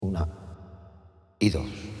y dos,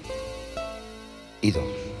 y dos,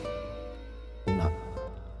 una,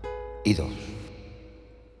 y dos,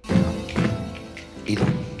 una, y dos.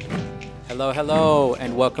 Hello,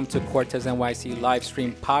 and welcome to Cortez NYC live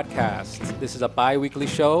stream podcast. This is a bi-weekly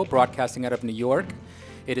show broadcasting out of New York.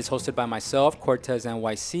 It is hosted by myself, Cortez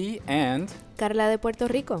NYC, and Carla de Puerto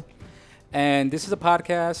Rico. And this is a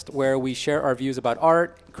podcast where we share our views about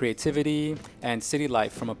art, creativity, and city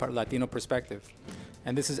life from a Latino perspective.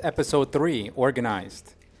 And this is episode 3,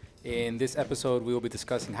 Organized. In this episode, we will be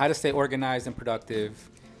discussing how to stay organized and productive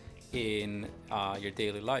in your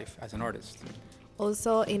daily life as an artist.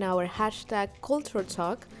 Also, in our hashtag Culture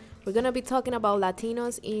Talk, we're going to be talking about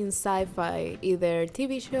Latinos in sci-fi, either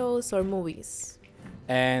TV shows or movies.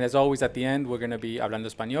 And as always, at the end, we're going to be hablando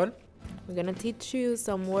español. We're going to teach you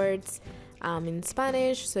some words in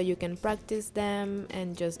Spanish so you can practice them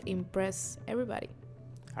and just impress everybody.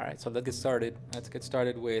 All right, so let's get started. Let's get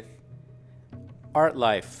started with art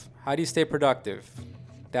life. How do you stay productive?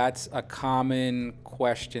 That's a common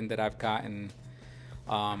question that I've gotten.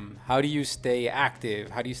 How do you stay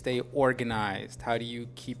active? How do you stay organized? How do you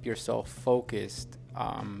keep yourself focused?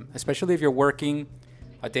 Especially if you're working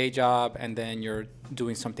a day job and then you're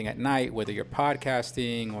doing something at night, whether you're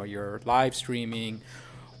podcasting or you're live streaming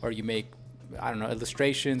or you make,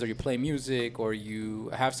 illustrations or you play music or you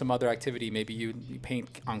have some other activity. Maybe you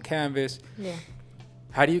paint on canvas. Yeah.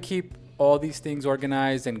 How do you keep all these things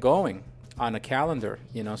organized and going on a calendar,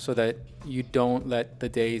 so that you don't let the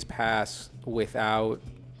days pass without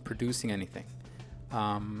producing anything?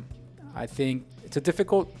 I think it's a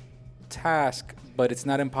difficult task, but it's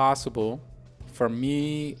not impossible. For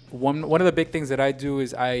me, one of the big things that I do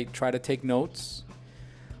is I try to take notes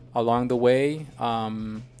along the way.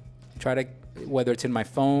 Whether it's in my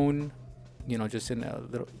phone, just in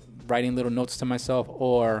writing little notes to myself,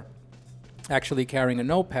 or actually carrying a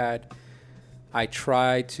notepad. I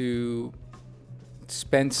try to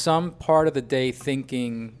spend some part of the day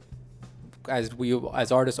thinking, as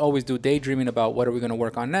artists always do, daydreaming about what are we going to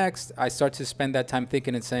work on next. I start to spend that time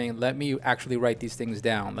thinking and saying, let me actually write these things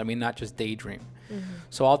down. Let me not just daydream. Mm-hmm.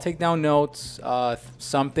 So I'll take down notes.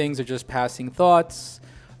 Some things are just passing thoughts.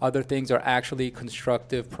 Other things are actually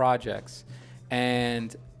constructive projects.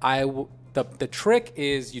 And the trick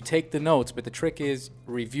is you take the notes, but the trick is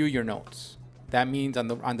review your notes. That means on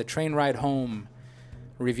the train ride home,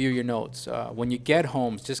 review your notes. When you get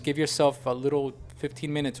home, just give yourself a little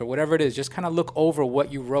 15 minutes or whatever it is. Just kind of look over what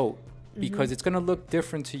you wrote, because it's going to look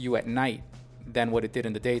different to you at night than what it did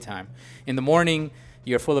in the daytime. In the morning,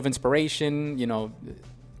 you're full of inspiration.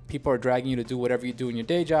 People are dragging you to do whatever you do in your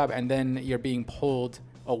day job, and then you're being pulled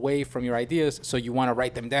away from your ideas, so you want to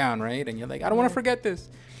write them down, right? And you're like, I don't want to forget this.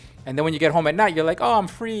 And then when you get home at night, you're like, oh, I'm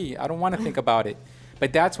free. I don't want to think about it.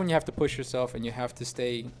 But that's when you have to push yourself, and you have to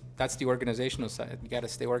stay. That's the organizational side. You got to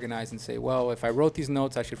stay organized and say, well, if I wrote these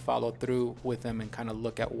notes, I should follow through with them and kind of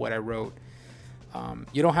look at what I wrote.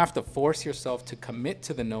 You don't have to force yourself to commit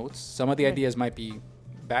to the notes. Some of the ideas might be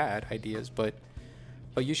bad ideas, but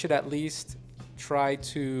you should at least try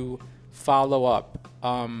to follow up.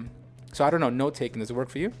 So I don't know, note taking, does it work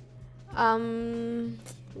for you?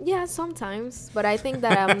 Yeah, sometimes, but I think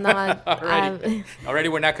that I'm not. Already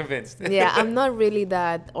we're not convinced. Yeah, I'm not really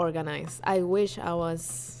that organized. I wish I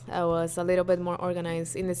was a little bit more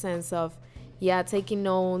organized, in the sense of, taking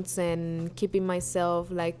notes and keeping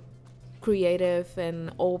myself like creative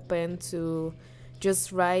and open to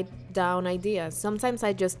just write down ideas. Sometimes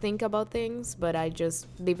I just think about things, but I just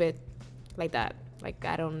leave it like that. Like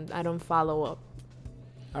I don't follow up.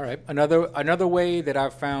 All right. Another way that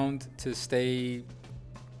I've found to stay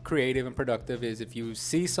creative and productive is if you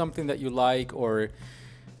see something that you like, or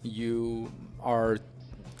you are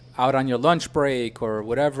out on your lunch break or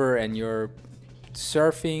whatever, and you're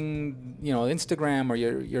surfing, Instagram, or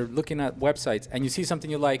you're looking at websites and you see something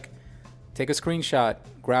you like, take a screenshot,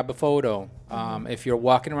 grab a photo. If you're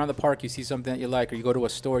walking around the park, you see something that you like, or you go to a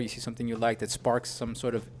store, you see something you like that sparks some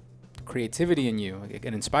sort of creativity in you, it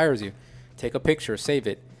inspires you. Take a picture, save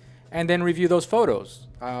it, and then review those photos.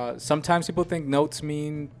 Sometimes people think notes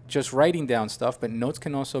mean just writing down stuff, but notes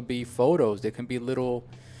can also be photos. They can be little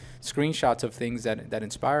screenshots of things that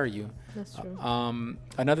inspire you. That's true.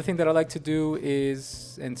 Another thing that I like to do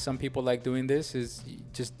is, and some people like doing this, is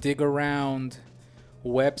just dig around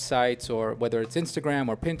websites, or whether it's Instagram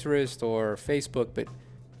or Pinterest or Facebook, but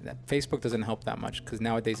Facebook doesn't help that much because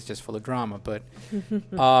nowadays it's just full of drama. But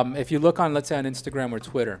if you look on, let's say on Instagram or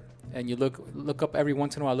Twitter, and you look up every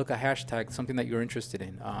once in a while, look a hashtag, something that you're interested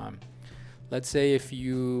in. Let's say if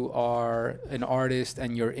you are an artist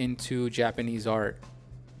and you're into Japanese art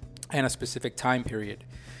and a specific time period,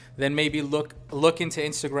 then maybe look into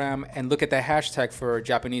Instagram and look at the hashtag for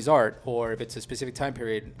Japanese art, or if it's a specific time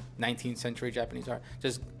period, 19th century Japanese art,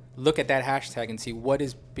 just look at that hashtag and see what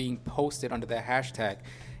is being posted under that hashtag.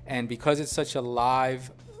 And because it's such a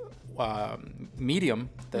live medium,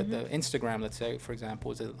 the Instagram, let's say, for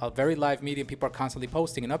example, is a very live medium, people are constantly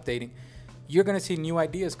posting and updating, you're going to see new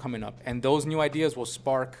ideas coming up, and those new ideas will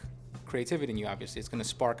spark creativity in you. Obviously, it's going to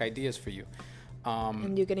spark ideas for you.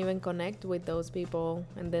 And you can even connect with those people,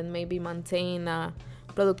 and then maybe maintain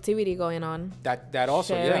productivity going on. That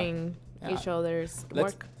also, sharing yeah. each other's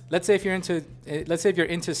work. Let's say if you're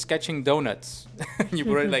into sketching donuts, you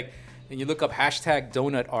put it like, and you look up hashtag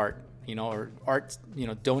donut art, or art,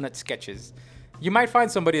 donut sketches, you might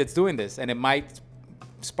find somebody that's doing this, and it might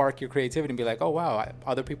spark your creativity and be like, oh wow,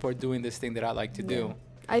 other people are doing this thing that I like to do.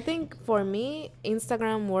 I think for me,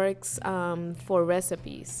 Instagram works for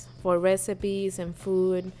recipes and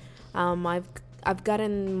food. I've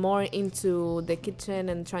gotten more into the kitchen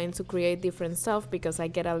and trying to create different stuff because I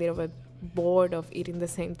get a little bit bored of eating the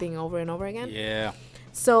same thing over and over again. Yeah.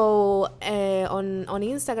 So on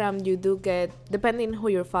Instagram, you do get, depending who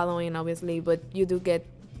you're following, obviously, but you do get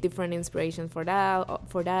different inspiration for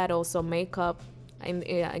that. Also, makeup. And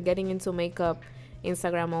getting into makeup,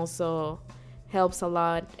 Instagram also helps a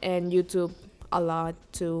lot, and YouTube a lot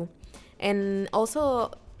too. And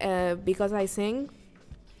also because I sing,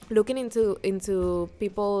 looking into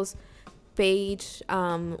people's page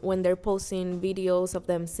when they're posting videos of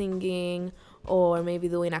them singing or maybe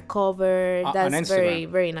doing a cover, that's very,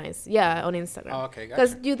 very nice. Yeah, on Instagram. Oh, okay,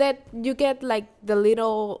 gotcha. Because you get like the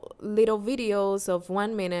little videos of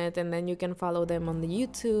 1 minute, and then you can follow them on the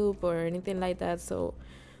YouTube or anything like that. So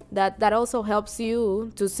that also helps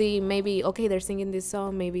you to see, maybe, okay, they're singing this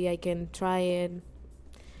song, maybe I can try it.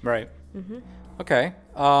 Right. Okay.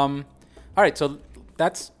 All right. So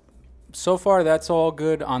so far that's all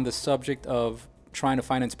good on the subject of trying to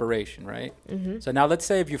find inspiration, right? So now let's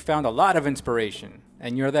say if you found a lot of inspiration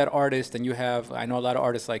and you're that artist, and I know a lot of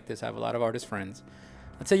artists like this, I have a lot of artist friends.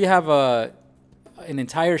 Let's say you have an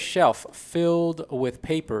entire shelf filled with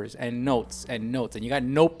papers and notes, and you got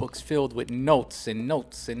notebooks filled with notes and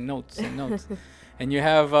notes and notes and notes. And you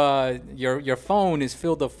have your phone is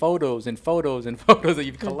filled with photos and photos and photos that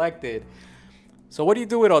you've collected. So what do you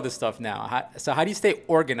do with all this stuff now? How do you stay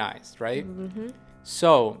organized, right?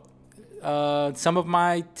 So some of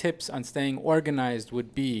my tips on staying organized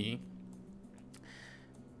would be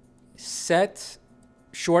set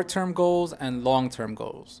short-term goals and long-term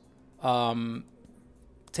goals.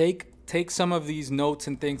 Take some of these notes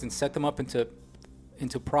and things and set them up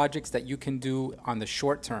into projects that you can do on the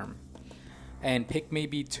short term, and pick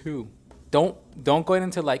maybe 2. Don't go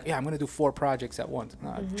into like, I'm going to do 4 projects at once.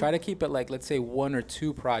 No, try to keep it like, let's say 1 or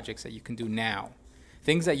 2 projects that you can do now.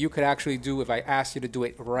 Things that you could actually do. If I asked you to do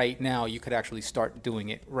it right now, you could actually start doing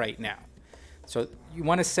it right now. So you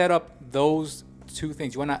want to set up those 2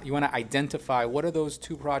 things. You want to identify what are those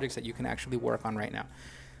 2 projects that you can actually work on right now.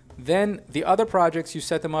 Then the other projects, you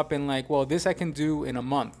set them up in like, well, this I can do in a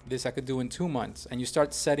month. This I could do in 2 months. And you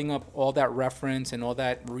start setting up all that reference and all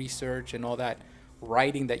that research and all that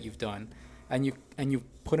writing that you've done. And you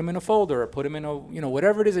put them in a folder, or put them in a,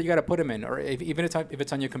 whatever it is that you got to put them in. Or even if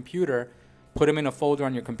it's on your computer, put them in a folder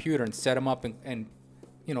on your computer and set them up and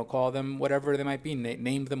call them whatever they might be.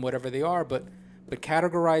 Name them whatever they are, but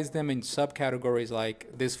categorize them in subcategories,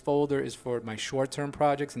 like this folder is for my short-term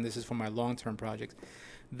projects and this is for my long-term projects.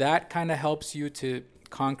 That kind of helps you to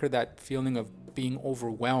conquer that feeling of being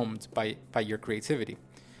overwhelmed by your creativity.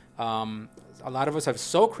 A lot of us are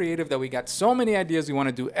so creative that we got so many ideas, we want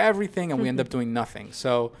to do everything, and we end up doing nothing.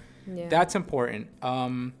 So that's important.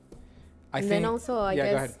 I think also, I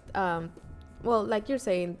guess, well, like you're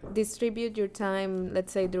saying, distribute your time,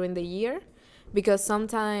 let's say, during the year, because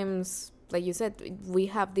sometimes, like you said, we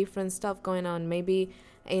have different stuff going on. Maybe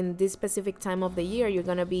in this specific time of the year, you're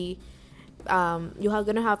going to be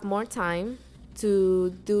gonna have more time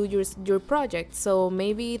to do your project. So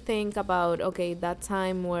maybe think about, okay, that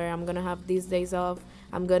time where I'm gonna have these days off,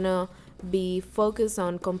 I'm gonna be focused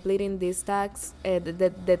on completing these tasks,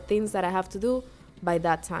 the things that I have to do by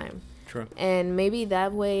that time. True. And maybe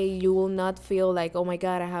that way you will not feel like, oh my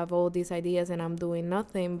God, I have all these ideas and I'm doing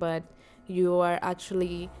nothing, but you are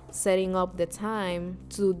actually setting up the time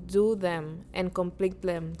to do them and complete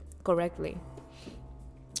them correctly.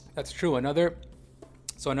 That's true. Another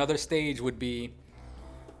stage would be,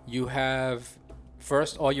 you have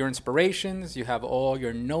first all your inspirations, you have all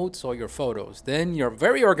your notes, all your photos. Then you're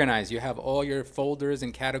very organized. You have all your folders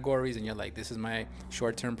and categories, and you're like, this is my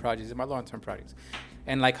short-term projects, these are my long-term projects.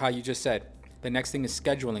 And like how you just said, the next thing is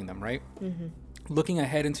scheduling them, right? Looking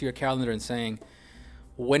ahead into your calendar and saying,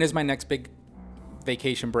 when is my next big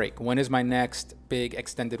vacation break? When is my next big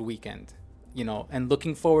extended weekend? You know, and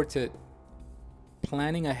looking forward to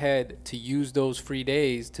planning ahead to use those free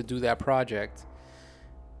days to do that project.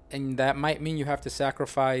 And that might mean you have to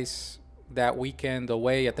sacrifice that weekend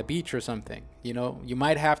away at the beach or something. You know, you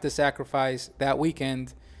might have to sacrifice that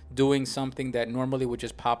weekend doing something that normally would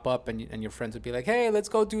just pop up, and your friends would be like, hey, let's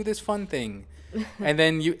go do this fun thing. And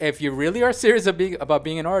then you, if you really are serious about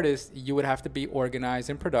being an artist, you would have to be organized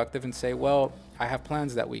and productive and say, well, I have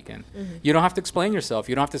plans that weekend. You don't have to explain yourself.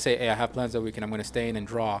 You don't have to say, hey, I have plans that weekend. I'm going to stay in and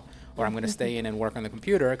draw, or I'm going to stay in and work on the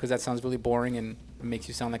computer, because that sounds really boring and makes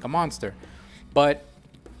you sound like a monster. But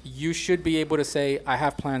you should be able to say, I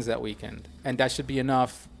have plans that weekend. And that should be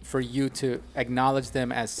enough for you to acknowledge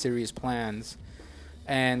them as serious plans.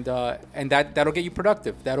 And that'll get you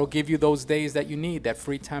productive. That'll give you those days that you need, that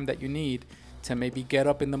free time that you need to maybe get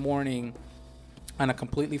up in the morning on a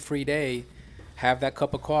completely free day, have that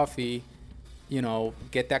cup of coffee, you know,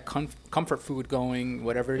 get that comfort food going,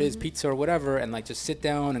 whatever it is, pizza or whatever, and like just sit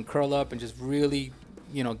down and curl up and just really,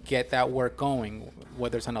 you know, get that work going,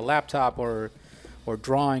 whether it's on a laptop or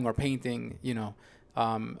drawing or painting, you know.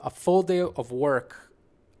 A full day of work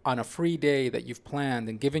on a free day that you've planned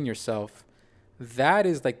and given yourself, that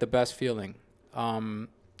is like the best feeling. And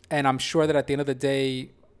I'm sure that at the end of the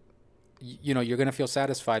day, you know, you're going to feel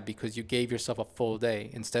satisfied because you gave yourself a full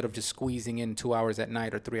day instead of just squeezing in 2 hours at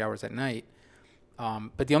night or 3 hours at night.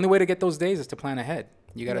 But the only way to get those days is to plan ahead.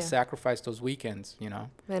 You got to sacrifice those weekends, you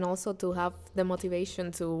know. And also to have the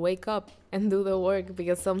motivation to wake up and do the work,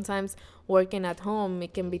 because sometimes working at home,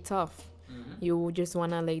 it can be tough. You just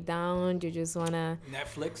want to lay down. You just want to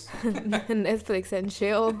Netflix and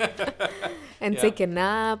chill and take a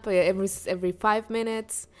nap every 5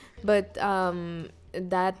 minutes. But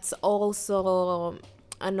that's also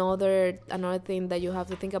another thing that you have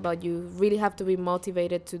to think about. You really have to be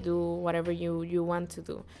motivated to do whatever you want to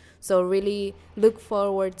do. So really look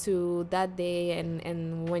forward to that day,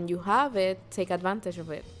 and when you have it, take advantage of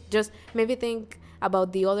it. Just maybe think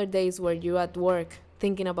about the other days where you're at work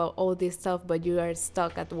thinking about all this stuff, but you are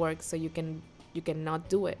stuck at work, so you cannot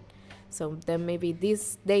do it. So then maybe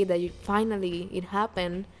this day that it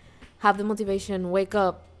happened, have the motivation, wake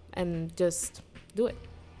up, and just do it.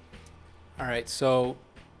 All right, so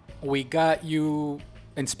we got you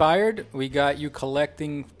inspired, we got you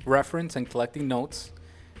collecting reference and collecting notes,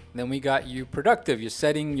 then we got you productive. You're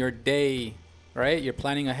setting your day, right? You're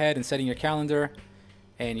planning ahead and setting your calendar,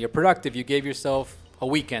 and you're productive. You gave yourself a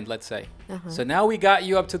weekend, let's say. So now we got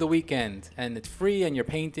you up to the weekend, and it's free, and you're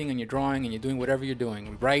painting and you're drawing and you're doing whatever you're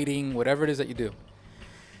doing, writing, whatever it is that you do.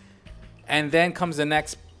 And then comes the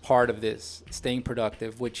next part of this, staying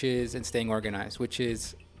productive, and staying organized, which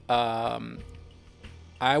is I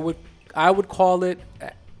would call it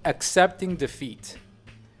accepting defeat.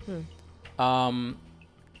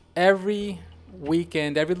 Every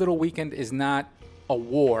little weekend is not a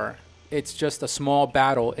war. It's just a small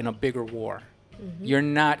battle in a bigger war. You're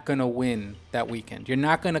not going to win that weekend. You're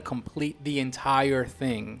not going to complete the entire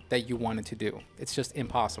thing that you wanted to do. It's just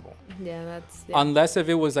impossible. Unless if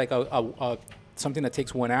it was like a something that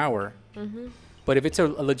takes 1 hour. But if it's a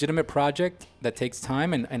legitimate project that takes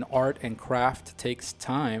time, and art and craft takes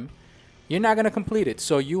time, you're not going to complete it.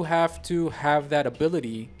 So you have to have that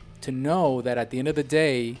ability to know that at the end of the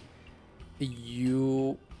day,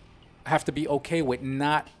 you have to be okay with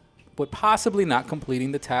possibly not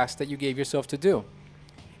completing the task that you gave yourself to do.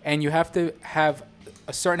 And you have to have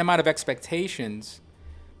a certain amount of expectations,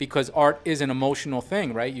 because art is an emotional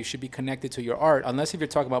thing, right? You should be connected to your art, unless if you're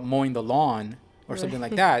talking about mowing the lawn or something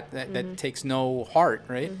like that takes no heart,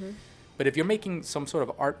 right? But if you're making some sort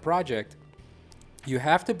of art project, you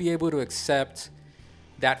have to be able to accept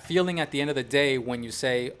that feeling at the end of the day when you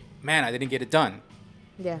say, man, I didn't get it done.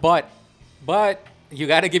 But you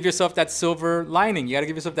got to give yourself that silver lining. You got to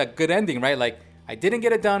give yourself that good ending, right? Like, I didn't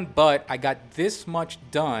get it done, but I got this much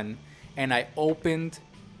done, and I opened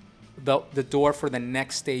the door for the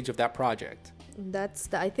next stage of that project.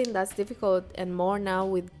 I think that's difficult, and more now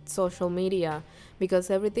with social media, because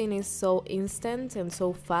everything is so instant and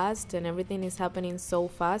so fast, and everything is happening so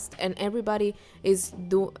fast, and everybody is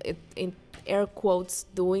in air quotes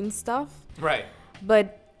doing stuff. Right.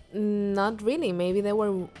 But not really. Maybe they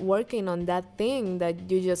were working on that thing that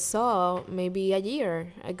you just saw maybe a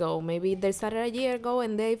year ago. Maybe they started a year ago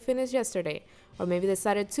and they finished yesterday. Or maybe they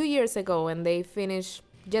started 2 years ago and they finished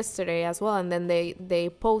yesterday as well, and then they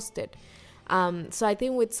posted. So I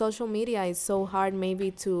think with social media, it's so hard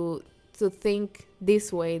maybe to think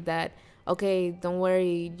this way, that, okay, don't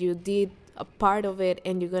worry, you did a part of it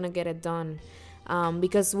and you're going to get it done.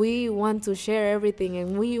 Because we want to share everything,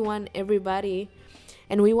 and we want everybody.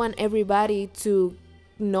 and we want everybody to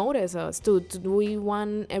notice us. We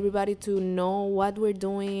want everybody to know what we're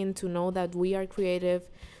doing, to know that we are creative.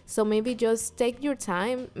 So maybe just take your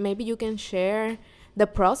time. Maybe you can share the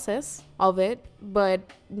process of it, but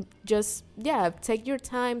just take your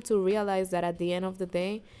time to realize that at the end of the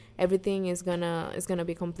day, everything is gonna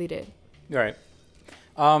be completed. Right.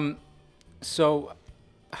 So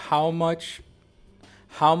how much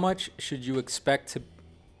should you expect to,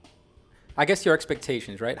 I guess your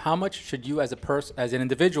expectations, right? How much should you as an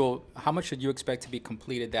individual, how much should you expect to be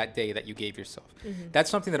completed that day that you gave yourself? That's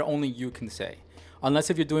something that only you can say.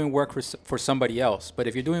 Unless if you're doing work for somebody else. But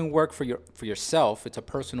if you're doing work for yourself, it's a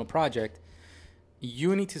personal project,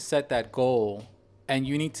 you need to set that goal, and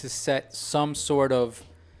you need to set some sort of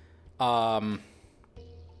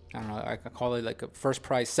I don't know, I call it like a first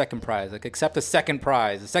prize, second prize, like accept a second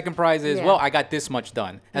prize. The second prize is, well, I got this much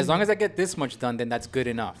done. As long as I get this much done, then that's good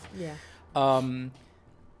enough. Yeah.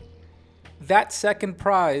 That second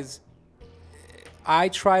prize, I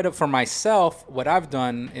try to, for myself, what I've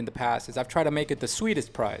done in the past is I've tried to make it the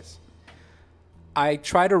sweetest prize. I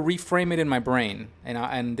try to reframe it in my brain, and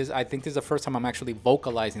I think this is the first time I'm actually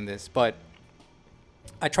vocalizing this, but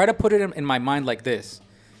I try to put it in my mind like this.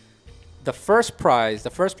 The first place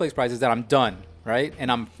prize is that I'm done, right?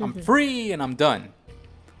 And I'm free and I'm done.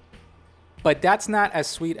 But that's not as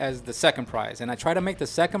sweet as the second prize. And I try to make the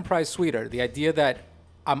second prize sweeter. The idea that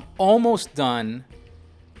I'm almost done,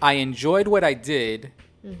 I enjoyed what I did,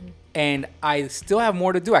 and I still have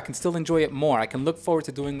more to do. I can still enjoy it more. I can look forward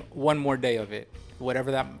to doing one more day of it,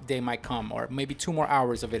 whatever that day might come, or maybe 2 more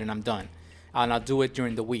hours of it and I'm done. And I'll do it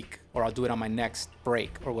during the week, or I'll do it on my next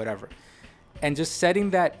break or whatever. And just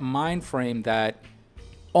setting that mind frame that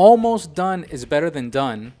almost done is better than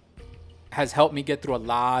done has helped me get through a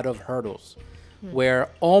lot of hurdles. Where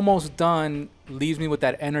almost done leaves me with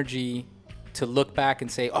that energy to look back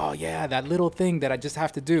and say, oh yeah, that little thing that I just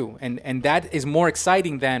have to do. And that is more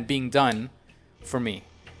exciting than being done for me.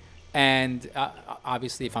 And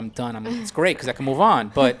obviously if I'm done, it's great because I can move on.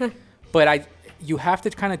 But you have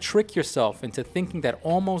to kind of trick yourself into thinking that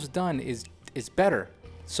almost done is better,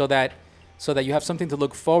 so that you have something to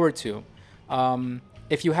look forward to.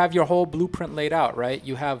 If you have your whole blueprint laid out, right?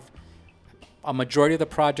 You have a majority of the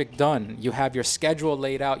project done. You have your schedule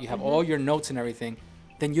laid out. You have all your notes and everything.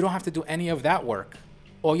 Then you don't have to do any of that work.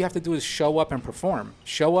 All you have to do is show up and perform.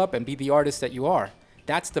 Show up and be the artist that you are.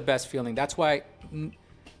 That's the best feeling. That's why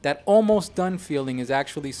that almost done feeling is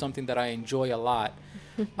actually something that I enjoy a lot.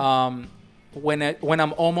 When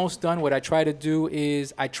I'm almost done, what I try to do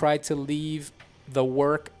is I try to leave the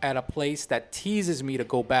work at a place that teases me to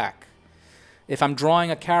go back. If I'm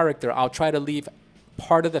drawing a character, I'll try to leave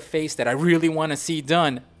part of the face that I really want to see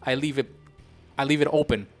done. I leave it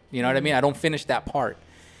open. You know what I mean? I don't finish that part.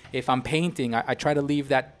 If I'm painting, I try to leave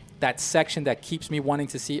that section that keeps me wanting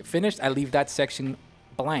to see it finished. I leave that section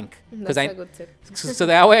blank. That's a good tip. So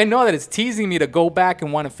that way I know that it's teasing me to go back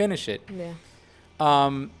and want to finish it. Yeah.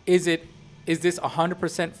 Is this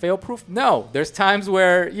 100% fail-proof? No. There's times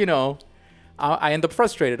where, I end up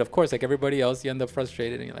frustrated. Of course, like everybody else, you end up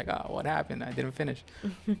frustrated and you're like, oh, what happened? I didn't finish.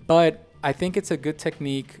 But I think it's a good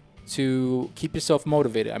technique to keep yourself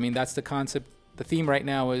motivated. I mean, that's the concept. The theme right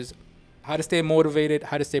now is how to stay motivated,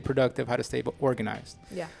 how to stay productive, how to stay organized.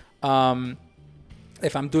 Yeah.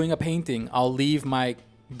 If I'm doing a painting, I'll leave my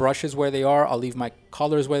brushes where they are. I'll leave my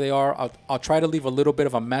colors where they are. I'll try to leave a little bit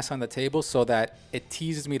of a mess on the table so that it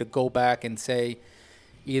teases me to go back and say,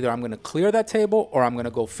 either I'm going to clear that table or I'm going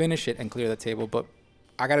to go finish it and clear the table. But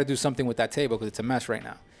I got to do something with that table because it's a mess right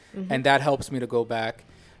now. And that helps me to go back.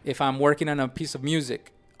 If I'm working on a piece of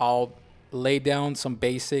music, I'll lay down some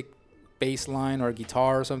basic bass line or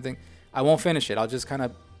guitar or something. I won't finish it. I'll just kind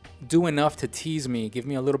of do enough to tease me, give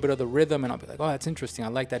me a little bit of the rhythm, and I'll be like, oh, that's interesting. I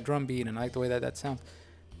like that drum beat and I like the way that sounds.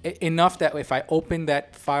 Enough that if I open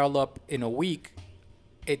that file up in a week,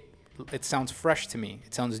 it sounds fresh to me.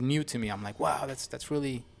 It sounds new to me. I'm like, wow, that's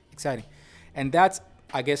really exciting. And that's,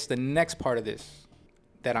 I guess, the next part of this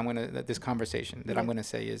this conversation that I'm gonna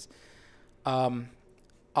say is,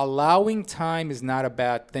 allowing time is not a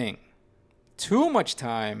bad thing. Too much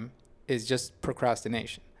time is just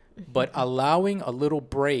procrastination. But allowing a little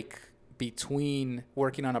break between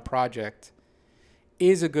working on a project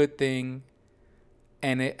is a good thing.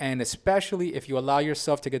 And especially if you allow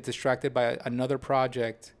yourself to get distracted by another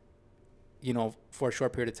project, for a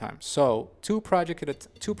short period of time. So two projects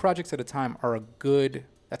at a time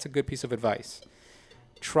that's a good piece of advice.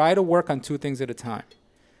 Try to work on 2 things at a time.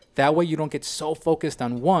 That way you don't get so focused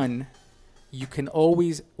on one you can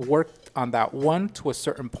always work on that one to a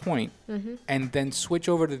certain point and then switch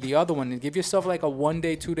over to the other one and give yourself like a 1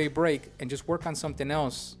 day, 2 day break and just work on something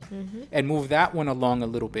else and move that one along a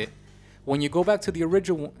little bit. When you go back to the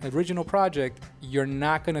original project, you're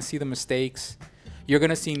not going to see the mistakes. You're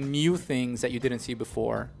going to see new things that you didn't see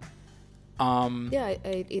before.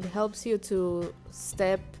 It helps you to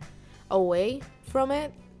step away from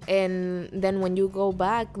it, and then when you go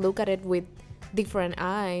back, look at it with different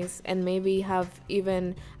eyes and maybe have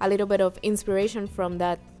even a little bit of inspiration from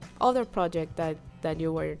that other project that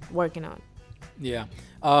you were working on. Yeah.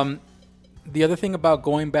 The other thing about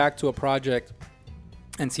going back to a project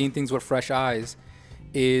and seeing things with fresh eyes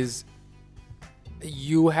is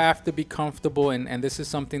you have to be comfortable, and this is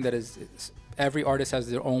something that is every artist has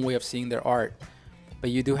their own way of seeing their art, but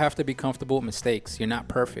you do have to be comfortable with mistakes. You're not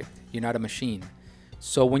perfect. You're not a machine.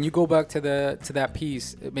 So when you go back to that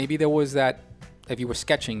piece, maybe there was that, if you were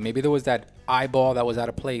sketching, maybe there was that eyeball that was out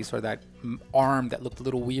of place or that arm that looked a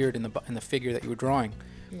little weird in the figure that you were drawing.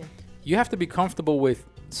 Yeah. You have to be comfortable with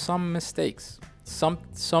some mistakes. Some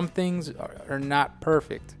things are not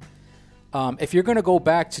perfect. If you're going to go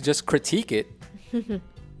back to just critique it,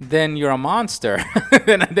 then you're a monster.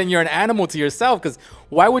 then you're an animal to yourself, because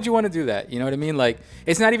why would you want to do that? You know what I mean? Like,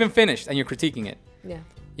 it's not even finished and you're critiquing it. Yeah.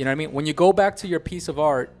 You know what I mean? When you go back to your piece of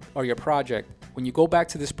art or your project, when you go back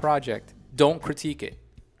to this project, don't critique it.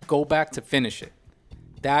 Go back to finish it.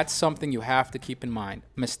 That's something you have to keep in mind.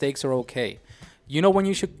 Mistakes are okay. You know when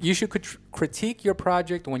you should critique your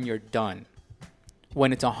project when you're done,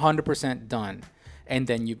 when it's 100% done, and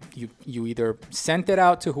then you either sent it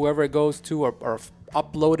out to whoever it goes to, or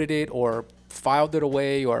uploaded it, or filed it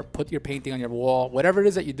away, or put your painting on your wall, whatever it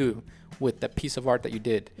is that you do with the piece of art that you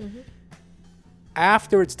did.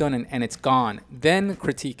 After it's done and it's gone, then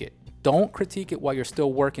critique it. Don't critique it while you're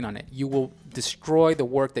still working on it. You will destroy the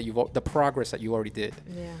work the progress that you already did.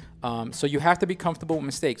 Yeah. So you have to be comfortable with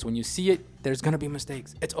mistakes. When you see it, there's gonna be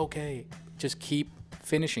mistakes. It's okay. Just keep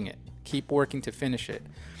finishing it. Keep working to finish it.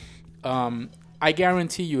 I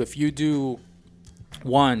guarantee you, if you do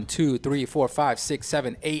 1, 2, 3, 4, 5, 6,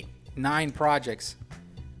 7, 8, 9 projects,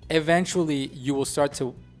 eventually you will start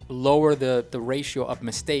to lower the ratio of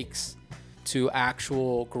mistakes to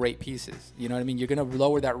actual great pieces. You know what I mean? You're going to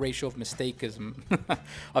lower that ratio of mistakeism,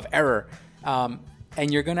 of error,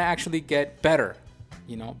 and you're going to actually get better,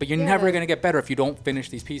 you know? But you're never going to get better if you don't finish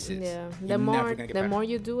these pieces. Yeah. The more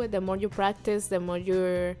you do it, the more you practice, the more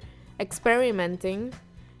you're experimenting,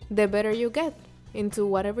 the better you get into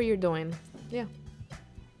whatever you're doing. Yeah.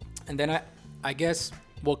 And then I guess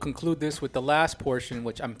we'll conclude this with the last portion,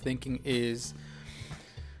 which I'm thinking is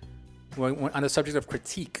on the subject of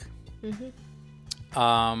critique.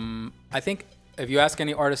 I think if you ask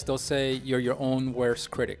any artist, they'll say you're your own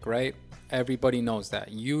worst critic, right? Everybody knows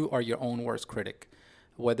that. You are your own worst critic.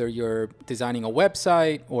 Whether you're designing a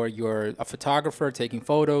website or you're a photographer taking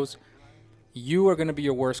photos, you are going to be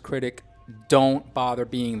your worst critic. Don't bother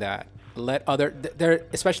being that. Let there,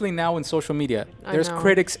 especially now in social media, there's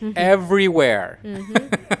critics everywhere.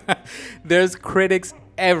 There's critics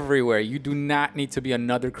everywhere. You do not need to be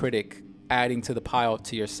another critic adding to the pile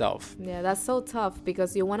to yourself. Yeah, that's so tough,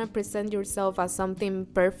 because you want to present yourself as something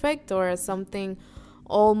perfect or as something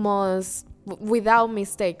almost without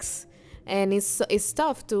mistakes. And it's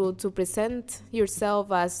tough to present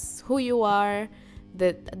yourself as who you are,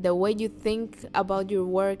 the way you think about your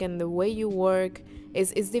work and the way you work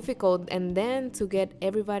is difficult. And then to get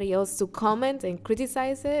everybody else to comment and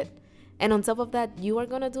criticize it, and on top of that, you are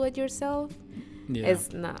going to do it yourself. Yeah.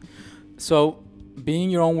 It's not. So being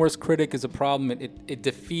your own worst critic is a problem. It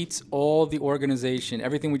defeats all the organization,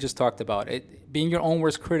 everything we just talked about. Being your own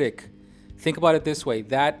worst critic, think about it this way.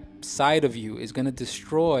 That side of you is going to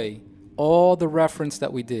destroy all the reference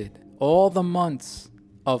that we did, all the months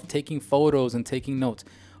of taking photos and taking notes.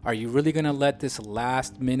 Are you really going to let this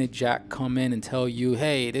last minute Jack come in and tell you,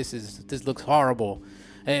 hey, this looks horrible.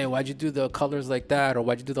 Hey, why'd you do the colors like that? Or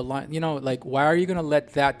why'd you do the line? You know, like, why are you going to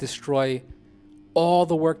let that destroy all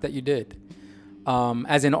the work that you did?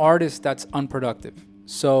 As an artist, that's unproductive.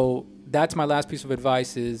 So that's my last piece of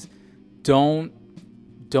advice is don't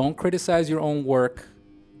criticize your own work.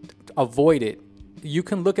 Avoid it. You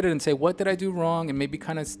can look at it and say, what did I do wrong? And maybe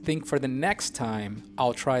kind of think for the next time,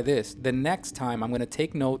 I'll try this. The next time I'm going to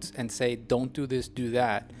take notes and say, don't do this, do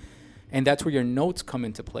that. And that's where your notes come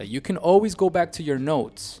into play. You can always go back to your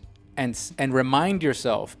notes and remind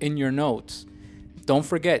yourself in your notes, don't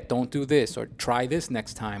forget, don't do this, or try this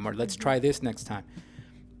next time, or let's try this next time.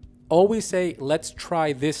 Always say, let's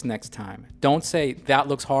try this next time. Don't say, that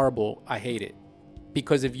looks horrible, I hate it.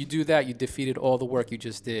 Because if you do that, you defeated all the work you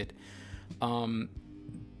just did.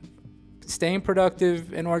 staying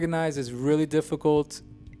productive and organized is really difficult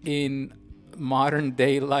in modern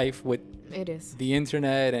day life with It is. the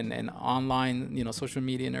internet and online, social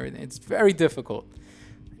media and everything. It's very difficult.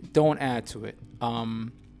 Don't add to it.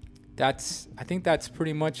 I think that's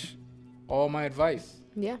pretty much all my advice.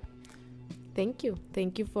 Yeah. Thank you.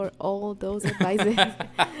 Thank you for all those advices.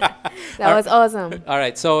 That was awesome. All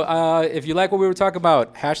right. So if you like what we were talking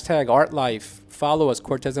about, #ArtLife, follow us,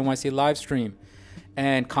 Cortez NYC live stream,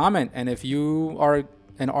 and comment. And if you are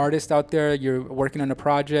an artist out there, you're working on a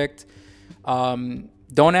project,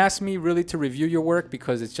 don't ask me really to review your work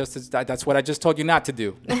because that's what I just told you not to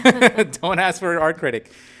do. Don't ask for an art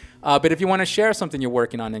critic. But if you want to share something you're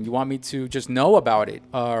working on and you want me to just know about it,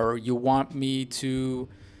 or you want me to,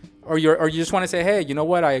 or you just want to say, hey, you know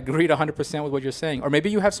what, I agreed 100% with what you're saying, or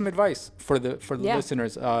maybe you have some advice for the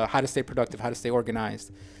listeners, how to stay productive, how to stay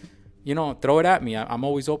organized, throw it at me. I'm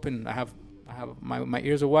always open. I have my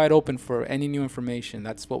ears are wide open for any new information.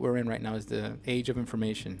 That's what we're in right now, is the age of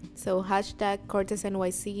information. So #Cortez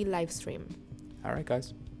NYC live stream. All right,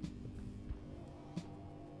 guys.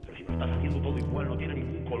 Si lo estás haciendo todo igual, no tiene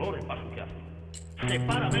ningún color el paso que hace.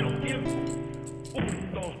 Separa menos tiempo.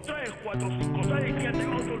 1, 2, 3, 4, 5, 6, 7, 8,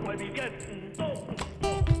 9 y 10.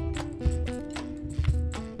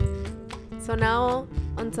 So now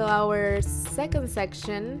onto our second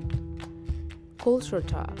section, culture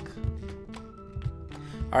talk.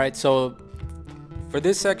 All right, so for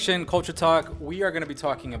this section, Culture Talk, we are going to be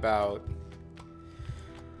talking about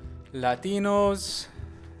Latinos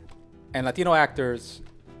and Latino actors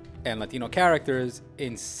and Latino characters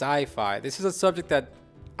in sci-fi. This is a subject that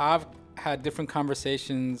I've had different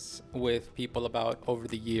conversations with people about over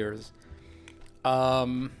the years.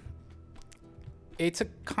 It's a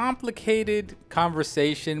complicated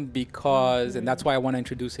conversation because, and that's why I want to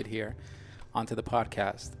introduce it here onto the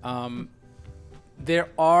podcast. There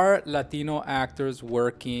are Latino actors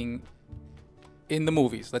working in the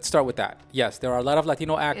movies. Let's start with that. Yes, there are a lot of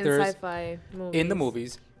Latino actors in sci-fi movies. in the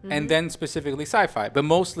movies, and then specifically sci-fi, but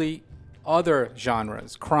mostly other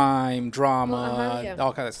genres, crime, drama,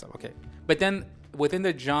 all kind of stuff. Okay, but then within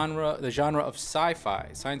the genre of sci-fi,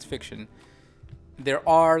 science fiction, there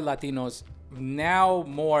are Latinos now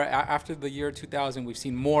more. After the year 2000, we've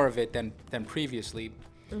seen more of it than previously.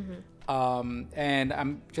 And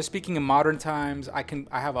I'm just speaking in modern times. I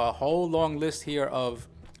have a whole long list here of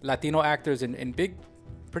Latino actors in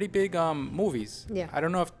pretty big movies. Yeah. I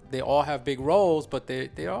don't know if they all have big roles, but they're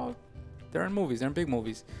in movies. They're in big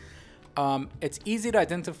movies. It's easy to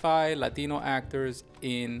identify Latino actors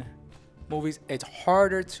in movies. It's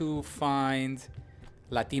harder to find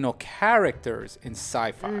Latino characters in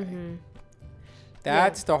sci-fi.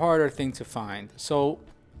 That's the harder thing to find. So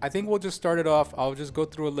I think we'll just start it off. I'll just go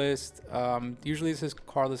through a list. Usually this is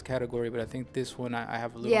Carla's category, but I think this one I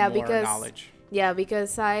have a little more knowledge. Yeah,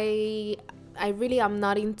 because I really am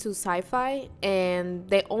not into sci-fi, and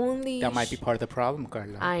the only... That might be part of the problem,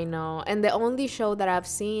 Carla. I know. And the only show that I've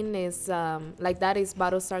seen is like that is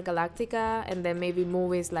Battlestar Galactica, and then maybe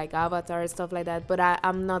movies like Avatar, stuff like that. But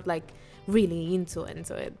I'm not like really into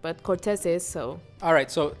it. But Cortez is, so... All right,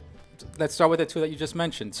 so let's start with the two that you just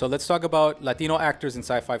mentioned. So let's talk about Latino actors in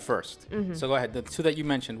sci-fi first. So go ahead. The two that you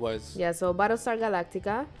mentioned was... Yeah, so Battlestar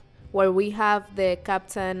Galactica, where we have the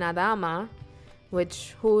Captain Adama,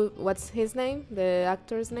 what's his name? The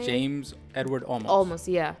actor's name? James Edward Olmos. Almost,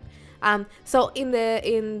 yeah. So in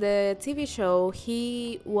the TV show,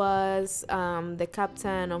 he was the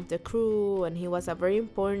captain of the crew, and he was a very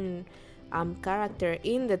important character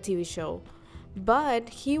in the TV show. But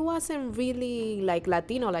he wasn't really like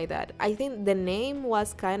Latino like that. I think the name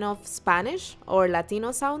was kind of Spanish or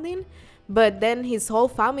Latino sounding, but then his whole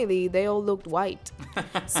family, they all looked white.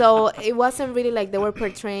 So it wasn't really like they were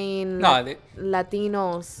portraying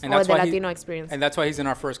Latinos or the Latino experience. And that's why he's in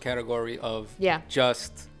our first category of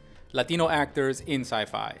just Latino actors in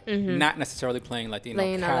sci-fi, not necessarily playing Latino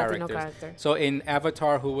characters. So in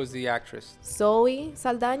Avatar, who was the actress? Zoe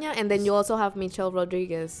Saldana, and then you also have Michelle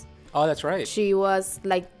Rodriguez. Oh, that's right. She was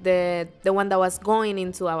like the one that was going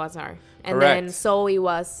into Avatar. And Correct. then Zoe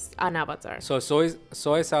was an Avatar. So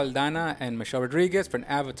Zoe Saldana and Michelle Rodriguez for an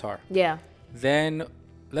Avatar. Yeah. Then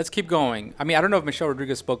let's keep going. I mean, I don't know if Michelle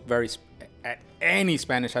Rodriguez spoke any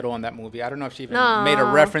Spanish at all in that movie. I don't know if she even made a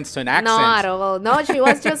reference to an accent. No, at all. No, she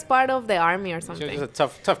was just part of the army or something. She was a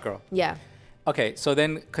tough girl. Yeah. Okay, so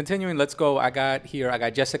then continuing, let's go. I got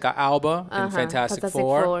Jessica Alba in Fantastic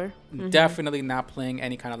Four. Definitely not playing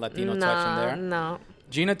any kind of Latino touch in there. No.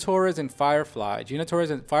 Gina Torres in Firefly.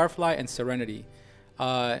 And Serenity.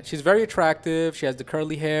 She's very attractive. She has the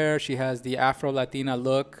curly hair. She has the Afro-Latina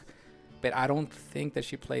look. But I don't think that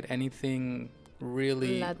she played anything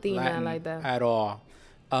really Latina Latin like that. at all.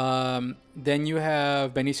 Then you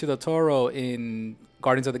have Benicio del Toro in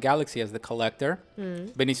Guardians of the Galaxy as the Collector.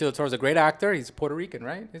 Benicio del Toro is a great actor. He's Puerto Rican,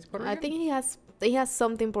 right? Is he Puerto I Rican? think he has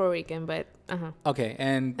something Puerto Rican, but Okay,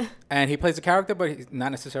 and he plays a character, but he's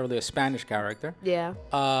not necessarily a Spanish character. yeah.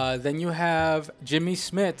 Then you have Jimmy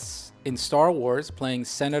Smits in Star Wars playing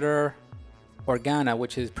Senator Organa,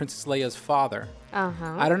 which is Princess Leia's father.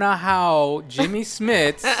 I don't know how Jimmy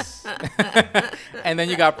Smits, and then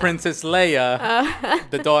you got Princess Leia,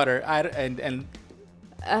 the daughter.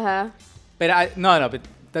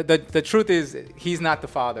 But the truth is he's not the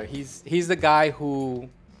father. He's the guy who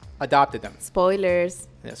adopted them. Spoilers.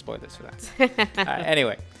 Yeah, spoilers for that.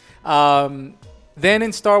 Anyway, then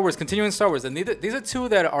in Star Wars, continuing Star Wars, and these are two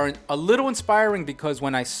that are a little inspiring because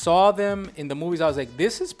when I saw them in the movies, I was like,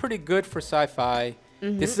 this is pretty good for sci-fi.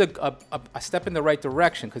 This is a step in the right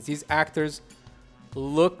direction because these actors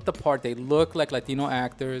look the part. They look like Latino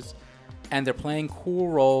actors, and they're playing cool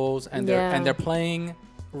roles, and they're playing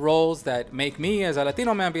roles that make me as a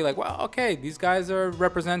Latino man be like, well, okay, these guys are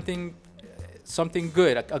representing something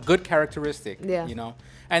good, a good characteristic, you know.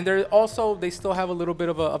 And they still have a little bit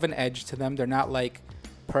of an edge to them. They're not like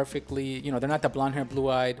perfectly, you know, they're not the blonde hair, blue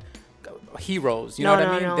eyed heroes. You know what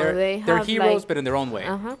I mean? No. They're heroes, but in their own way.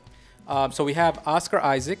 So we have Oscar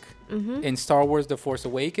Isaac in Star Wars: The Force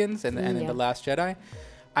Awakens and in The Last Jedi.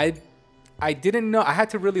 I didn't know. I had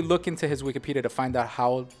to really look into his Wikipedia to find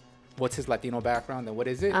out what's his Latino background and what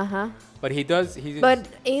is it. But he does. But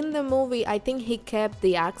in the movie, I think he kept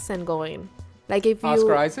the accent going. Like if you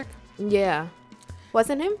Oscar Isaac? Yeah.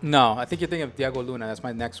 Wasn't him? No, I think you're thinking of Diego Luna. That's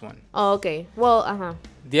my next one. Oh, okay. Well,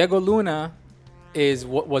 Diego Luna is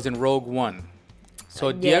what was in Rogue One.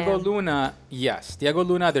 So Diego Luna, yes. Diego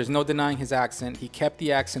Luna, there's no denying his accent. He kept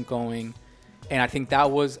the accent going. And I think that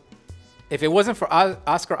was, if it wasn't for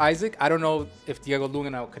Oscar Isaac, I don't know if Diego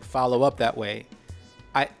Luna could follow up that way.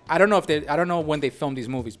 I don't know when they filmed these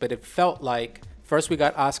movies, but it felt like first we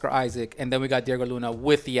got Oscar Isaac and then we got Diego Luna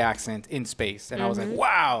with the accent in space. And I was like,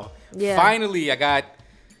 wow, finally I got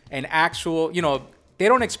an actual, you know, they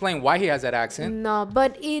don't explain why he has that accent. No,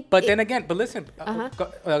 but listen.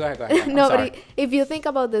 Go ahead. No, but if you think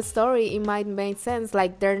about the story, it might make sense.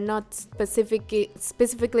 Like they're not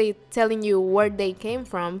specifically telling you where they came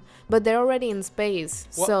from, but they're already in space.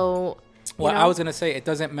 I was gonna say it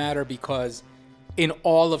doesn't matter because in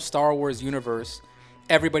all of Star Wars universe,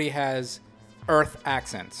 everybody has Earth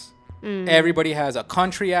accents. Everybody has a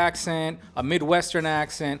country accent, a Midwestern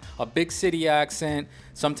accent, a big city accent.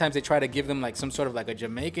 Sometimes they try to give them like some sort of like a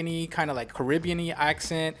Jamaican-y, kind of like Caribbean-y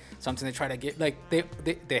accent. Sometimes they try to get like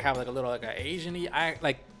they have like a little like an Asian-y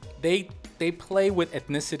like they play with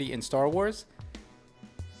ethnicity in Star Wars.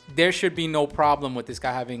 There should be no problem with this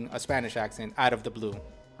guy having a Spanish accent out of the blue.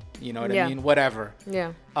 You know what I mean? Whatever.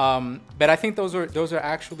 Yeah. But I think those are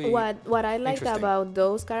actually what I liked about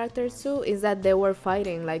those characters too is that they were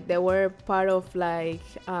fighting, like they were part of like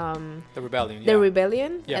the rebellion. The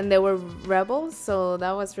rebellion, and they were rebels. So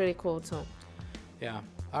that was really cool too. Yeah.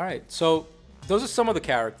 All right. So those are some of the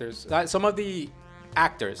characters, some of the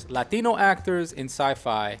actors, Latino actors in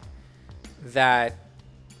sci-fi that,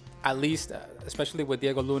 at least, especially with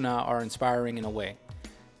Diego Luna, are inspiring in a way.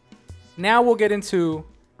 Now we'll get into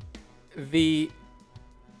the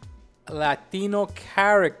Latino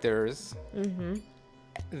characters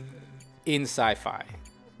in sci-fi.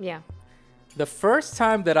 Yeah. The first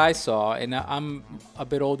time that I saw, and I'm a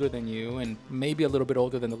bit older than you and maybe a little bit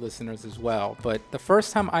older than the listeners as well, but the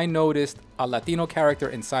first time I noticed a Latino character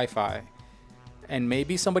in sci-fi, and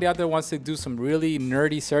maybe somebody out there wants to do some really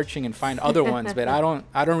nerdy searching and find other ones, but I don't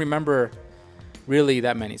remember really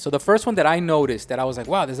that many. So the first one that I noticed that I was like,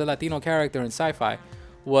 wow, there's a Latino character in sci-fi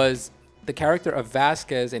was the character of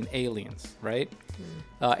Vasquez in Aliens, right?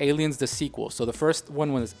 Aliens, the sequel. So the first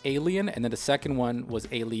one was Alien, and then the second one was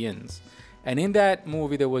Aliens. And in that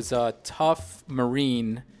movie, there was a tough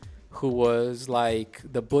Marine who was like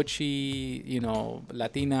the butchy, you know,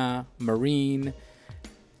 Latina Marine,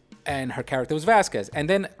 and her character was Vasquez. And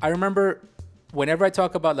then I remember whenever I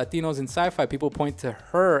talk about Latinos in sci-fi, people point to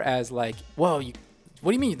her as like, well,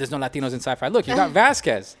 what do you mean there's no Latinos in sci-fi? Look, you got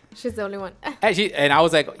Vasquez. She's the only one. And I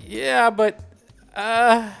was like, yeah, but...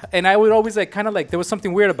 and I would always like kind of like there was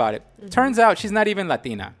something weird about it. Turns out she's not even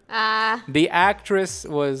Latina. The actress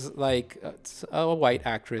was like a white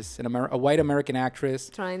actress, a white American actress.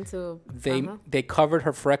 Trying to... They covered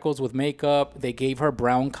her freckles with makeup. They gave her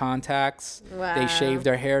brown contacts. Wow. They shaved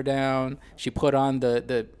her hair down. She put on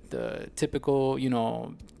the typical, you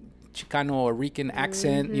know, Chicano or Rican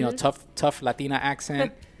accent, you know, tough Latina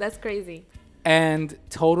accent. That's crazy. And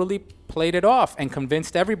totally played it off and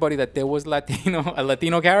convinced everybody that there was a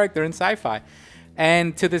Latino character in sci-fi.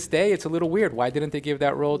 And to this day, it's a little weird. Why didn't they give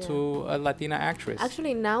that role to a Latina actress?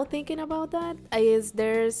 Actually, now thinking about that,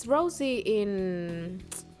 there's Rosie in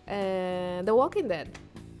The Walking Dead.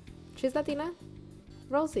 She's Latina?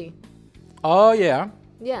 Rosie. Oh, yeah.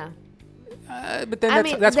 Yeah. But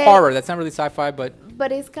then that's horror. That's not really sci-fi, but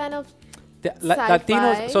it's kind of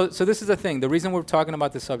Latinos. So this is the thing. The reason we're talking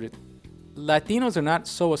about this subject, Latinos are not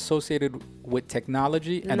so associated with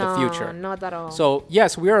technology and the future. No, not at all. So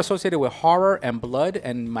yes, we are associated with horror and blood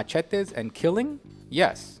and machetes and killing.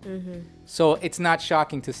 Yes. Mm-hmm. So it's not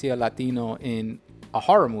shocking to see a Latino in a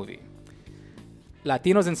horror movie.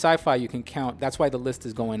 Latinos in sci-fi, you can count. That's why the list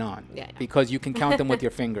is going on. Yeah. Because you can count them with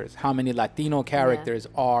your fingers. How many Latino characters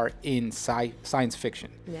are in science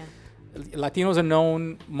fiction? Yeah. Latinos are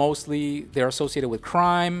known mostly, they're associated with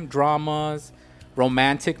crime, dramas,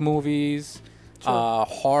 romantic movies,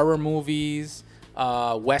 horror movies,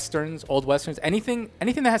 westerns, old westerns, anything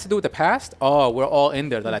that has to do with the past. Oh, we're all in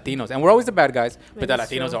there, the Latinos. And we're always the bad guys, but the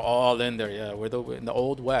Latinos are all in there. Yeah, we're in the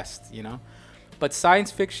old West, you know. But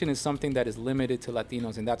science fiction is something that is limited to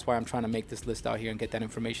Latinos, and that's why I'm trying to make this list out here and get that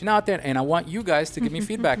information out there. And I want you guys to give me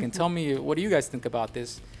feedback and tell me, what do you guys think about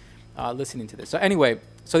this, listening to this. So anyway,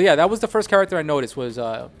 that was the first character I noticed was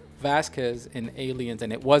Vasquez in Aliens,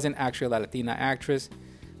 and it wasn't actually a Latina actress,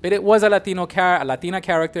 but it was a Latina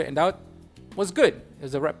character, and that was good.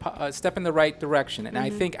 It was a step in the right direction. And I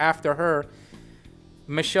think after her,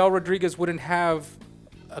 Michelle Rodriguez wouldn't have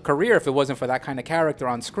a career if it wasn't for that kind of character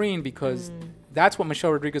on screen, because that's what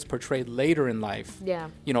Michelle Rodriguez portrayed later in life. Yeah.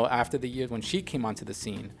 You know, after the years when she came onto the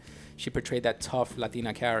scene, she portrayed that tough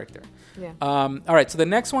Latina character. Yeah. All right. So the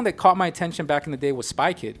next one that caught my attention back in the day was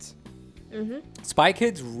Spy Kids. Mm-hmm. Spy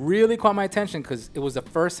Kids really caught my attention because it was the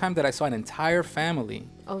first time that I saw an entire family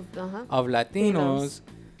of Latinos.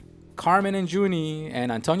 Carmen and Juni,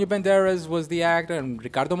 and Antonio Banderas was the actor, and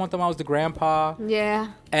Ricardo Montalban was the grandpa. Yeah.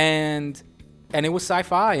 And it was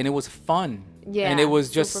sci-fi, and it was fun. Yeah, and it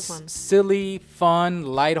was just silly, fun,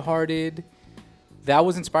 lighthearted. That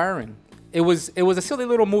was inspiring. It was a silly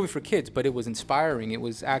little movie for kids, but it was inspiring. It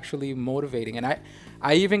was actually motivating. And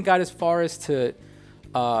I even got as far as to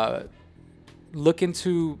look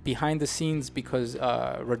into behind the scenes, because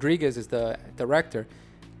Rodriguez is the director.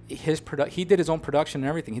 He did his own production and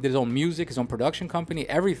everything. He did his own music, his own production company,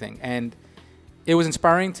 everything. And it was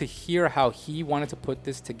inspiring to hear how he wanted to put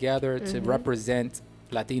this together to represent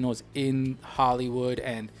Latinos in Hollywood.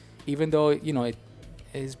 And even though, you know,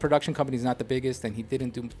 his production company is not the biggest and he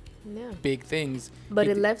didn't do big things, but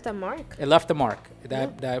it left a mark. It left a mark.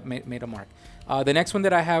 That made a mark. The next one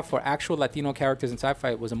that I have for actual Latino characters in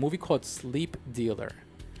sci-fi was a movie called Sleep Dealer.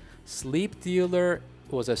 Sleep Dealer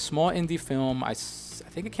was a small indie film. I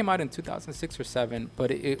think it came out in 2006 or 2007,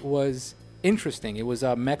 but it was interesting. It was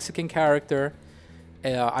a Mexican character.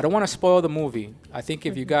 I don't want to spoil the movie. I think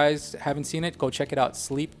if you guys haven't seen it, go check it out.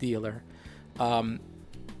 Sleep Dealer.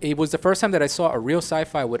 It was the first time that I saw a real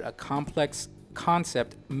sci-fi with a complex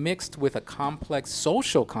concept mixed with a complex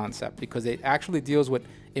social concept, because it actually deals with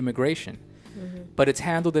immigration. But it's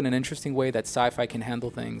handled in an interesting way that sci-fi can handle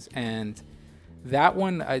things. And that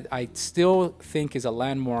one I still think is a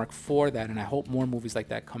landmark for that, and I hope more movies like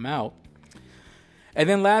that come out. And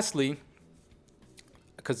then lastly,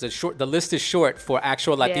 because the list is short for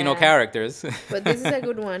actual Latino characters. But this is a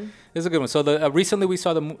good one. This is a good one. So recently we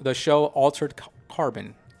saw the show Altered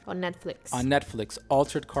Carbon. On Netflix. On Netflix,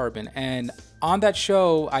 Altered Carbon. And on that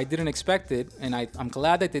show, I didn't expect it, and I'm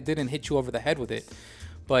glad that they didn't hit you over the head with it.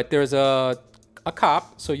 But there's a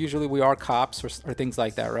cop, so usually we are cops or things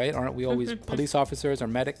like that, right? Aren't we always police officers or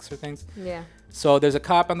medics or things? Yeah. So there's a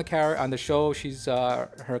cop on the show. She's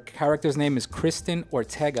her character's name is Kristen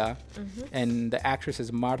Ortega, and the actress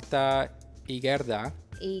is Marta Higareda.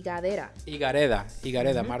 Marta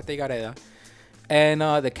Higareda. And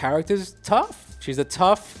the character's tough. She's a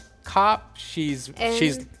tough cop. She's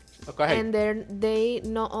oh, go ahead. And they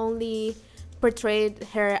not only portrayed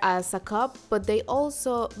her as a cop, but they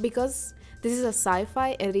also, because this is a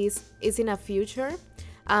sci-fi, it's in a future,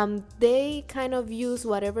 they kind of use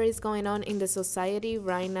whatever is going on in the society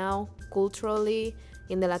right now, culturally,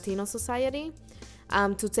 in the Latino society,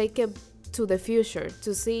 to take it to the future,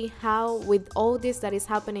 to see how, with all this that is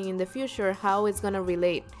happening in the future, how it's going to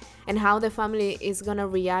relate and how the family is going to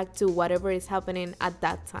react to whatever is happening at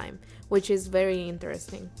that time, which is very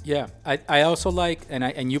interesting. Yeah, I also like,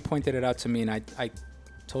 and you pointed it out to me, and I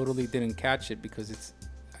totally didn't catch it because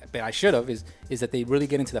but I should have, is that they really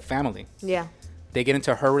get into the family. Yeah. They get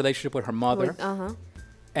into her relationship with her mother.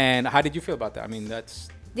 And how did you feel about that? I mean,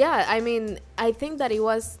 Yeah, I mean, I think that it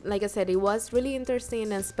was, like I said, it was really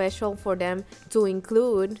interesting and special for them to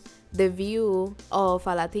include the view of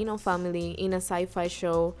a Latino family in a sci-fi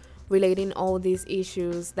show relating all these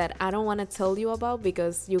issues that I don't want to tell you about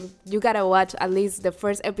because you gotta watch at least the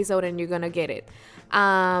first episode and you're gonna get it.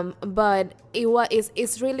 But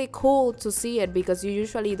it's really cool to see it because you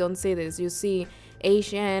usually don't see this. You see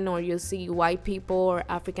Asian or you see white people or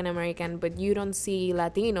African American, but you don't see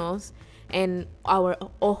Latinos and our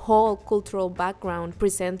whole cultural background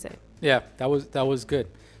presented. Yeah, that was good.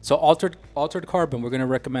 So altered carbon, we're gonna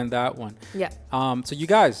recommend that one. Yeah. So you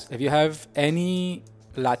guys, if you have any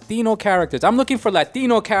Latino characters, I'm looking for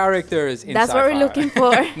Latino characters in That's sci-fi. what we're looking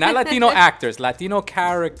for. Not Latino actors, Latino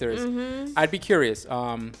characters. Mm-hmm. I'd be curious.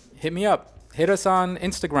 Hit me up. Hit us on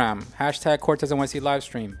Instagram, #Cortez NYC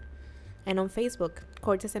livestream. And on Facebook,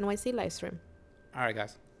 Cortez NYC livestream. All right,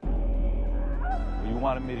 guys. You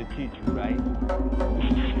wanted me to teach you, right?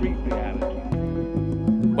 This is street reality.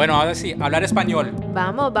 Bueno, ahora sí, hablar español.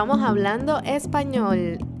 Vamos hablando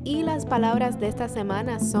español. Y las palabras de esta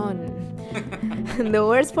semana son... The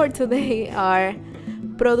words for today are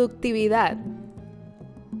productividad,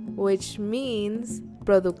 which means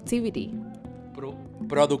productivity.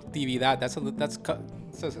 Productividad. That's a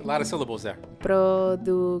lot of syllables there.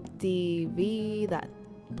 Productividad.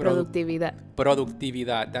 Productividad.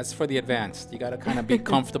 Productividad. That's for the advanced. You gotta kind of be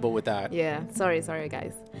comfortable with that. Yeah, sorry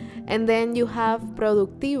guys. And then you have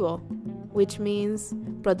productivo, which means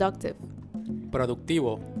productive.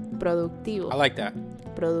 Productivo. Productivo. I like that.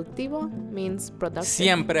 Productivo means productive.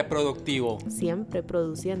 Siempre productivo. Siempre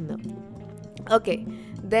produciendo. Okay,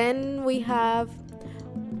 then we have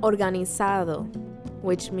organizado,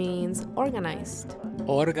 which means organized.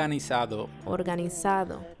 Organizado.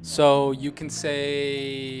 Organizado. So you can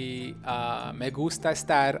say, me gusta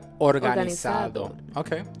estar organizado.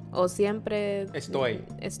 Okay. O siempre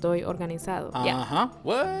estoy organizado. Yeah. Uh-huh.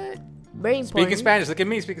 What? Very important. Speaking Spanish. Look at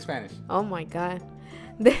me speaking Spanish. Oh my God.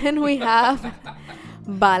 Then we have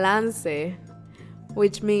balance,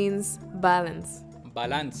 which means balance.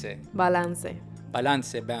 Balance. Balance.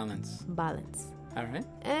 Balance, balance. Balance. All right.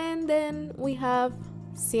 And then we have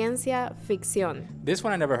ciencia ficción. This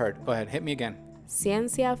one I never heard. Go ahead. Hit me again.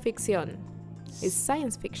 Ciencia ficción is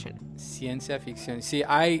science fiction. Ciencia ficción. See,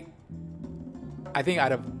 I think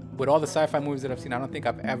with all the sci-fi movies that I've seen, I don't think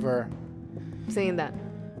I've ever... Saying that.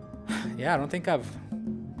 Yeah, I don't think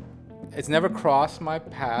it's never crossed my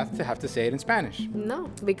path to have to say it in Spanish. No,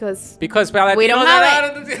 because we don't have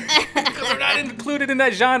it. Because we're not included in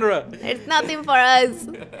that genre. There's nothing for us.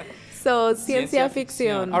 So, ciencia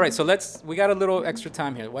ficción. All right, so we got a little extra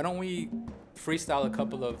time here. Why don't we freestyle a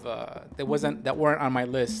couple of that weren't on my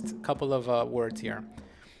list, a couple of words here,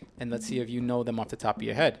 and let's see if you know them off the top of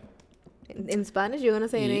your head. In Spanish, you're gonna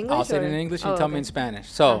say in English. I'll say it in English. You tell me in Spanish.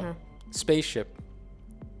 So, spaceship.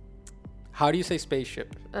 How do you say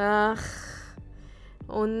spaceship? Ay,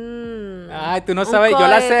 tú no sabes. Yo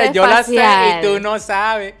la sé y tú no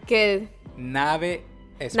sabes. ¿Qué? Nave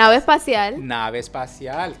espacial. Nave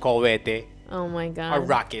espacial. Cohete. Oh my God. A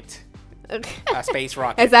rocket. A space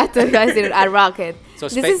rocket. Exacto, iba a decir a rocket. So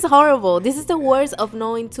this is horrible. This is the worst of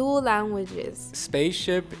knowing two languages.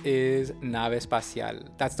 Spaceship is nave espacial.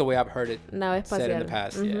 That's the way I've heard it said in the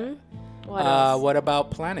past. Mm-hmm. Yeah. What about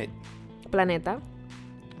planet? Planeta.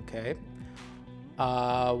 Okay.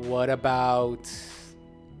 What about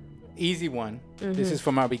easy one? This is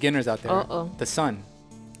from our beginners out there. The sun.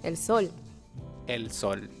 El sol. El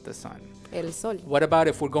sol. The sun. El sol. What about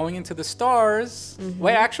if we're going into the stars?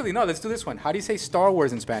 Wait, actually, no. Let's do this one. How do you say Star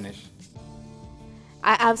Wars in Spanish?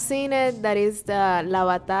 I've seen it. That is la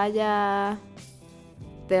batalla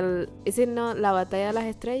is it not la batalla de las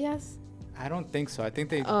estrellas? I don't think so. I think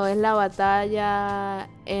they... Oh, es la batalla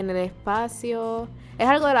en el espacio. Es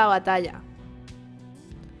algo de la batalla.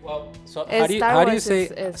 Well, so how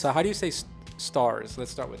do you say stars?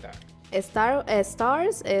 Let's start with that.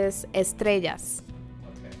 Stars is estrellas.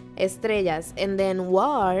 Okay. Estrellas. And then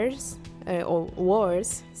wars,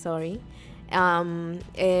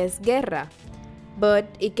 es guerra. But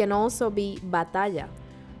it can also be batalla.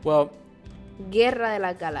 Well, Guerra de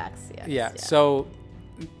las Galaxias. Yeah. So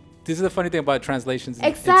this is the funny thing about translations.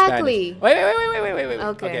 Exactly. In Spanish. Wait.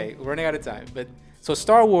 Okay, we're running out of time. But so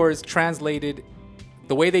Star Wars translated,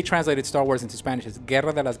 the way they translated Star Wars into Spanish is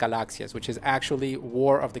Guerra de las Galaxias, which is actually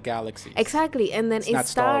War of the Galaxies. Exactly. And then it's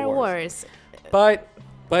Star Wars. But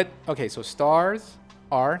okay, so stars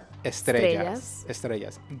are estrellas.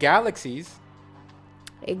 Galaxies.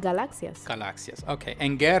 Galaxias. Okay.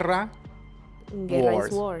 And guerra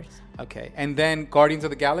is wars. Okay. And then Guardians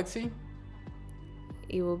of the Galaxy?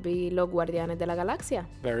 it will be Los Guardianes de la Galaxia.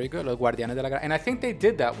 Very good. Los Guardianes de la Galaxia. And I think they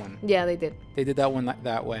did that one. Yeah, they did. They did that one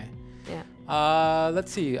that way. Yeah.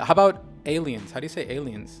 Let's see. How about aliens? How do you say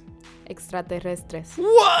aliens? Extraterrestres.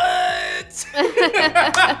 What?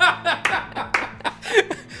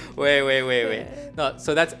 Wait. No,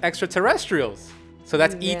 so that's extraterrestrials. So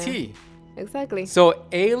that's Yeah. ET. Exactly. So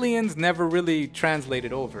aliens never really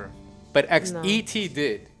translated over, but No. ET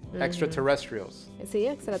did. Extraterrestrials. Sí,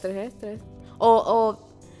 extraterrestres. O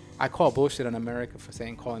I call bullshit on America for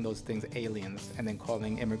calling those things aliens and then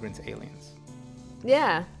calling immigrants aliens.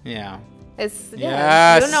 yeah. Yeah. It's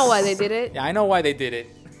Yes. You don't know why they did it. Yeah, I know why they did it.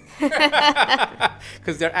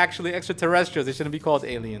 Because they're actually extraterrestrials. They shouldn't be called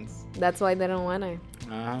aliens. That's why they don't want to.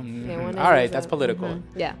 They wanna All right, use that's that. political.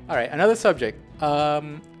 Yeah. All right, another subject.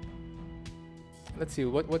 Let's see.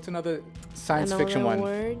 What's another science fiction one?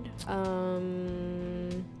 word.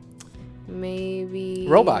 Maybe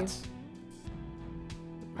Robots.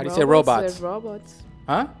 How do you say robots? Robots.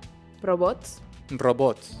 Huh? Robots.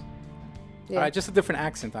 Robots. Yeah. All right, just a different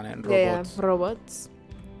accent on it. Yeah, Robots. robots.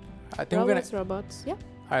 I think we're gonna. Robots. Yeah. All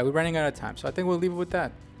right, we're running out of time, so I think we'll leave it with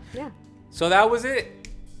that. Yeah. So that was it.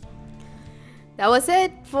 That was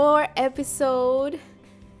it for episode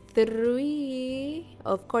 3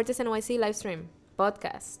 of Cortes NYC Livestream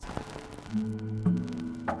podcast.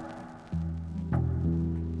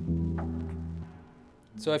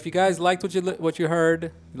 So if you guys liked what you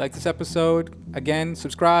heard, like this episode, again,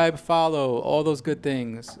 subscribe, follow, all those good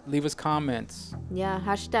things. Leave us comments. Yeah,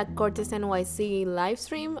 hashtag Cortes NYC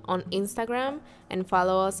Livestream on Instagram and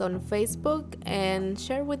follow us on Facebook and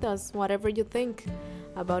share with us whatever you think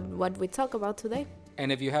about what we talk about today.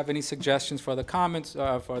 And if you have any suggestions for the comments,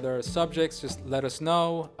 for other subjects, just let us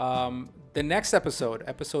know. The next episode,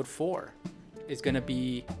 episode 4, is going to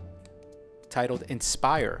be titled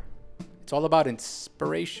Inspire. It's all about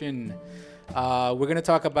inspiration. We're going to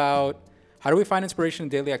talk about how do we find inspiration in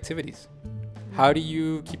daily activities? How do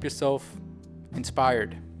you keep yourself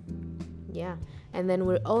inspired? Yeah. And then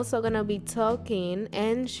we're also going to be talking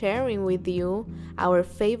and sharing with you our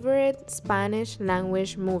favorite Spanish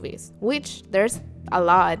language movies, which there's a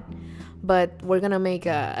lot, but we're going to make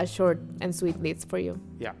a short and sweet list for you.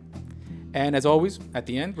 Yeah. And as always, at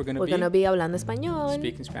the end, we're going to be Hablando español.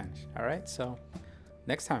 speaking Spanish. All right. So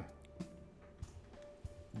next time.